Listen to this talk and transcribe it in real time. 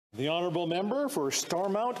The honourable member for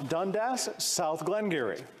Stormont-Dundas-South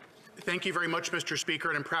Glengarry. Thank you very much, Mr. Speaker,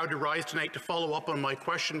 and I'm proud to rise tonight to follow up on my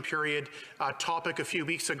question period topic a few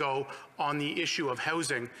weeks ago on the issue of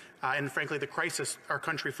housing and, frankly, the crisis our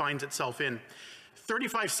country finds itself in.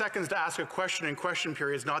 35 seconds to ask a question in question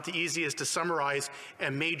period is not the easiest to summarize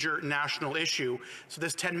a major national issue, so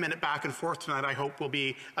this 10-minute back and forth tonight, I hope, will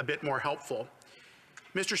be a bit more helpful.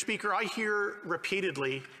 Mr. Speaker, I hear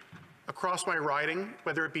repeatedly across my riding,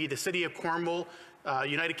 whether it be the City of Cornwall,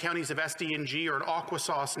 United Counties of SD&G or in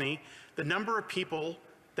Akwesasne, the number of people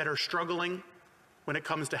that are struggling when it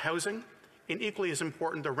comes to housing, and equally as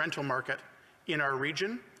important, the rental market in our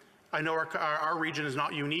region. I know our region is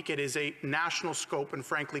not unique. It is a national scope and,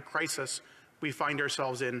 frankly, crisis we find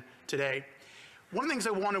ourselves in today. One of the things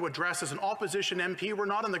I want to address as an opposition MP, we're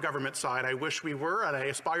not on the government side. I wish we were, and I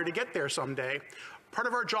aspire to get there someday. Part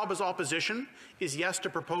of our job as opposition is, yes, to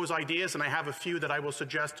propose ideas, and I have a few that I will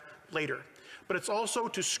suggest later. But it's also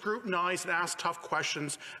to scrutinize and ask tough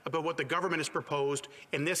questions about what the government has proposed,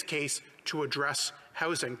 in this case, to address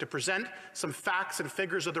housing, to present some facts and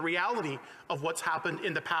figures of the reality of what's happened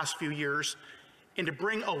in the past few years, and to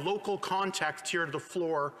bring a local context here to the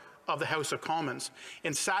floor of the House of Commons.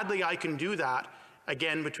 And sadly, I can do that,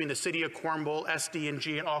 again, between the City of Cornwall,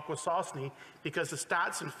 SD&G, and Akwesasne, because the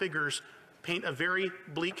stats and figures paint a very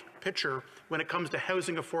bleak picture when it comes to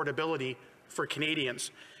housing affordability for Canadians.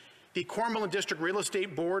 The Cornwall and District Real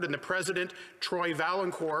Estate Board and the President, Troy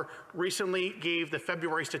Valancourt, recently gave the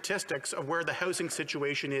February statistics of where the housing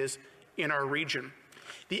situation is in our region.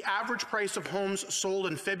 The average price of homes sold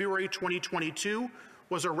in February 2022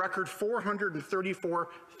 was a record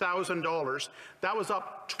 $434,000. That was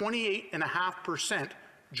up 28.5%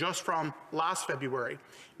 just from last February.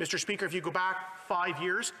 Mr. Speaker, if you go back 5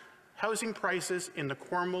 years, housing prices in the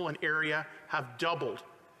Cornwall and area have doubled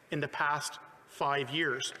in the past 5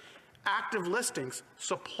 years. Active listings,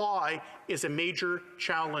 supply is a major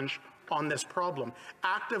challenge on this problem.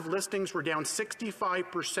 Active listings were down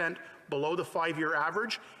 65% below the 5-year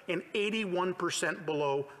average and 81%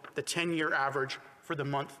 below the 10-year average for the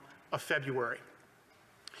month of February.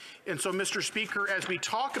 And so, Mr. Speaker, as we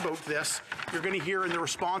talk about this, you're going to hear in the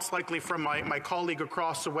response likely from my colleague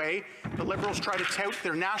across the way, the Liberals try to tout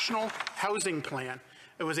their national housing plan.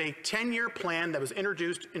 It was a 10-year plan that was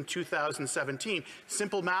introduced in 2017.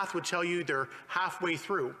 Simple math would tell you they're halfway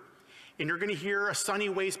through. And you're going to hear a sunny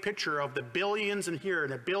ways picture of the billions in here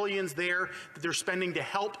and the billions there that they're spending to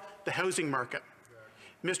help the housing market.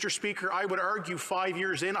 Mr. Speaker, I would argue 5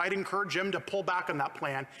 years in, I'd encourage them to pull back on that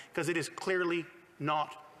plan because it is clearly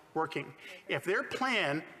not working. If their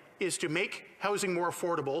plan is to make housing more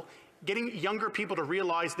affordable, getting younger people to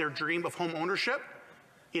realize their dream of home ownership,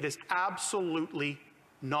 it is absolutely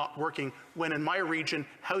not working. When in my region,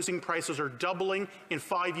 housing prices are doubling in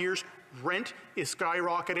 5 years, rent is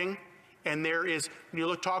skyrocketing, and there is, when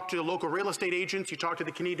you talk to local real estate agents, you talk to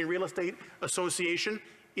the Canadian Real Estate Association,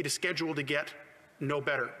 it is scheduled to get no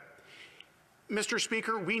better. Mr.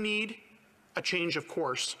 Speaker, we need a change of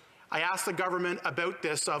course. I asked the government about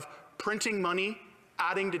this of printing money,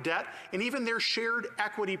 adding to debt, and even their shared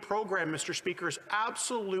equity program, Mr. Speaker, is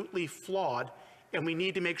absolutely flawed, and we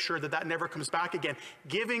need to make sure that that never comes back again.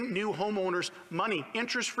 Giving new homeowners money,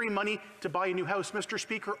 interest-free money to buy a new house, Mr.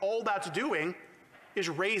 Speaker, all that's doing is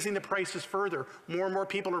raising the prices further. More and more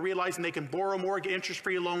people are realizing they can borrow more, get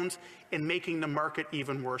interest-free loans, and making the market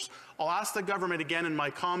even worse. I'll ask the government again in my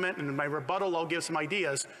comment, and in my rebuttal I'll give some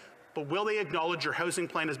ideas, but will they acknowledge your housing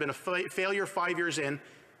plan has been a failure 5 years in,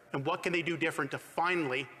 and what can they do different to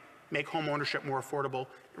finally make home ownership more affordable,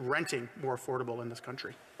 renting more affordable in this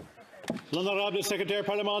country? L'honorable secrétaire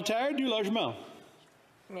parlementaire du logement.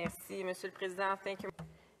 Merci, Monsieur le Président. Thank you.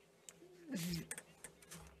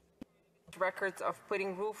 Records of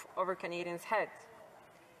putting roof over Canadians' heads.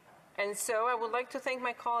 And so I would like to thank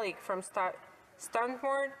my colleague from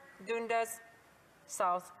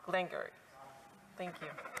Stormont-Dundas-South Glengarry. Thank you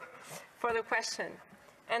for the question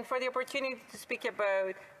and for the opportunity to speak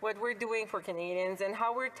about what we're doing for Canadians and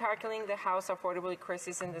how we're tackling the house affordability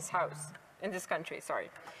crisis in this country.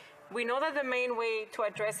 We know that the main way to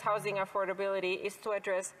address housing affordability is to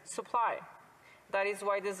address supply. That is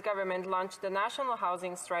why this government launched the National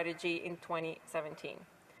Housing Strategy in 2017,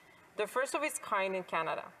 the first of its kind in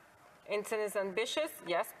Canada. It is ambitious,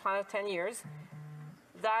 yes, plan of 10 years,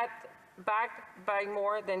 that backed by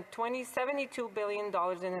more than $72 billion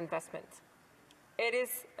in investments. It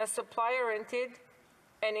is a supply-oriented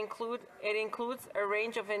and it includes a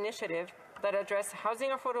range of initiatives that address housing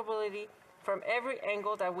affordability from every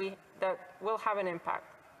angle that will have an impact.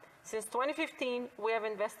 Since 2015, we have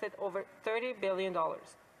invested over $30 billion.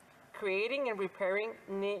 creating and repairing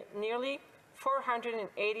nearly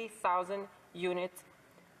 480,000 units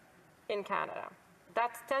in Canada.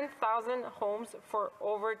 That's 10,000 homes for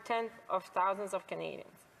over tens of thousands of Canadians.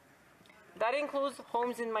 That includes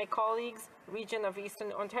homes in my colleague's region of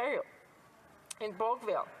Eastern Ontario. In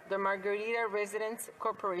Brockville, the Margarita Residence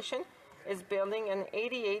Corporation is building an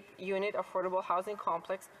 88-unit affordable housing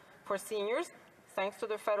complex for seniors, thanks to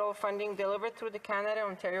the federal funding delivered through the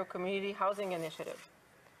Canada-Ontario Community Housing Initiative.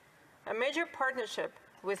 A major partnership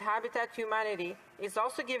with Habitat Humanity is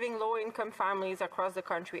also giving low-income families across the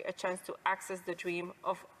country a chance to access the dream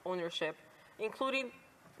of ownership, including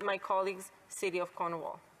my colleague's city of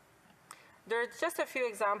Cornwall. There are just a few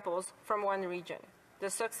examples from one region. The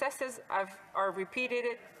successes are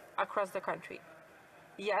repeated across the country.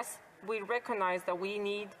 Yes, we recognize that we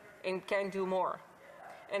need and can do more,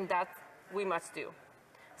 and that we must do.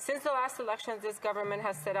 Since the last elections, this government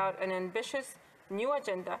has set out an ambitious new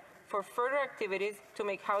agenda for further activities to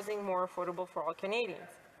make housing more affordable for all Canadians.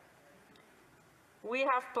 We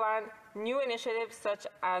have planned new initiatives such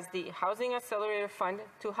as the Housing Accelerator Fund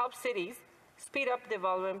to help cities speed up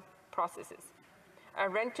development processes, a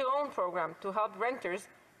rent-to-own program to help renters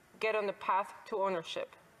get on the path to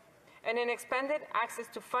ownership, and an expanded access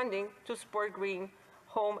to funding to support green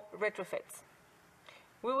home retrofits.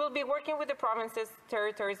 We will be working with the provinces,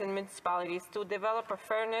 territories, and municipalities to develop a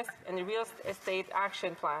fairness and real estate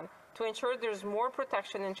action plan to ensure there's more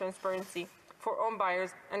protection and transparency for home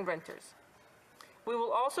buyers and renters. We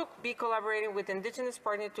will also be collaborating with Indigenous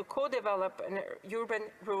partners to co-develop an urban,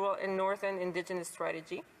 rural, and northern Indigenous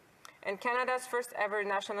strategy, and Canada's first ever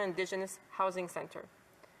National Indigenous Housing Centre.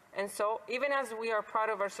 And so, even as we are proud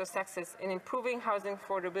of our successes in improving housing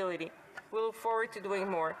affordability, we look forward to doing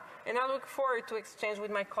more, and I look forward to exchange with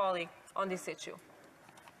my colleague on this issue.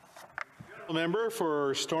 Member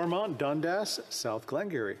for Stormont-Dundas-South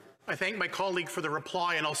Glengarry. I thank my colleague for the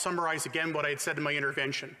reply, and I'll summarize again what I had said in my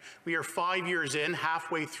intervention. We are 5 years in,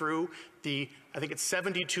 halfway through I think it's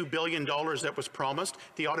 $72 billion that was promised.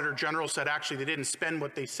 The Auditor General said actually they didn't spend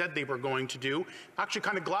what they said they were going to do. I'm actually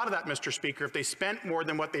kind of glad of that, Mr. Speaker. If they spent more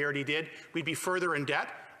than what they already did, we'd be further in debt,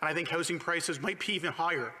 and I think housing prices might be even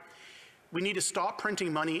higher. We need to stop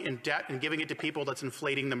printing money in debt and giving it to people that's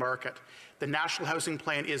inflating the market. The National Housing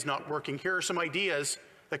Plan is not working. Here are some ideas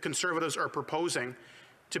that Conservatives are proposing.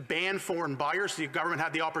 To ban foreign buyers. The government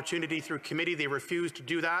had the opportunity through committee. They refused to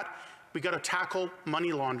do that. We've got to tackle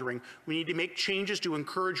money laundering. We need to make changes to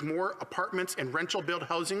encourage more apartments and rental-built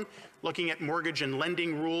housing, looking at mortgage and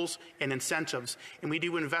lending rules and incentives. And we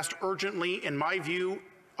do invest urgently, in my view,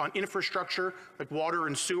 on infrastructure like water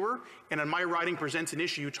and sewer. And in my riding presents an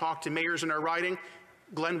issue. You talk to mayors in our riding.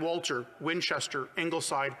 Glen Walter, Winchester,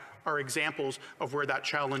 Ingleside are examples of where that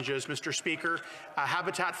challenge is. Mr. Speaker,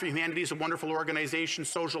 Habitat for Humanity is a wonderful organization.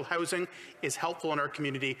 Social housing is helpful in our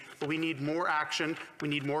community, but we need more action. We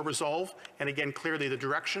need more resolve. And again, clearly the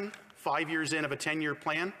direction, 5 years in of a 10-year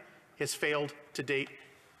plan, has failed to date.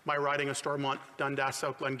 My riding of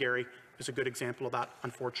Stormont-Dundas-South Glengarry is a good example of that,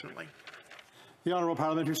 unfortunately. The Honourable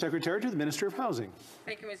Parliamentary Secretary to the Minister of Housing.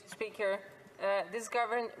 Thank you, Mr. Speaker. This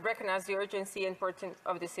government recognizes the urgency and importance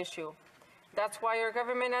of this issue. That's why our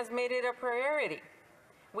government has made it a priority.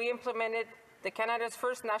 We implemented Canada's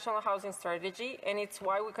first national housing strategy, and it's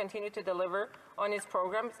why we continue to deliver on its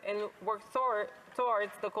programs and work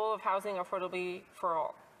towards the goal of housing affordability for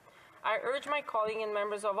all. I urge my colleagues and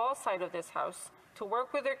members of all sides of this House to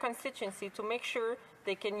work with their constituency to make sure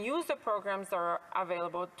they can use the programs that are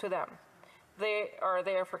available to them. They are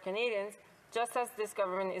there for Canadians, just as this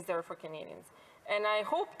government is there for Canadians. And I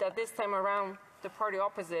hope that this time around, the party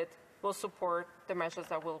opposite will support the measures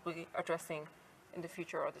that we'll be addressing in the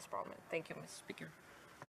future of this Parliament. Thank you, Mr. Speaker.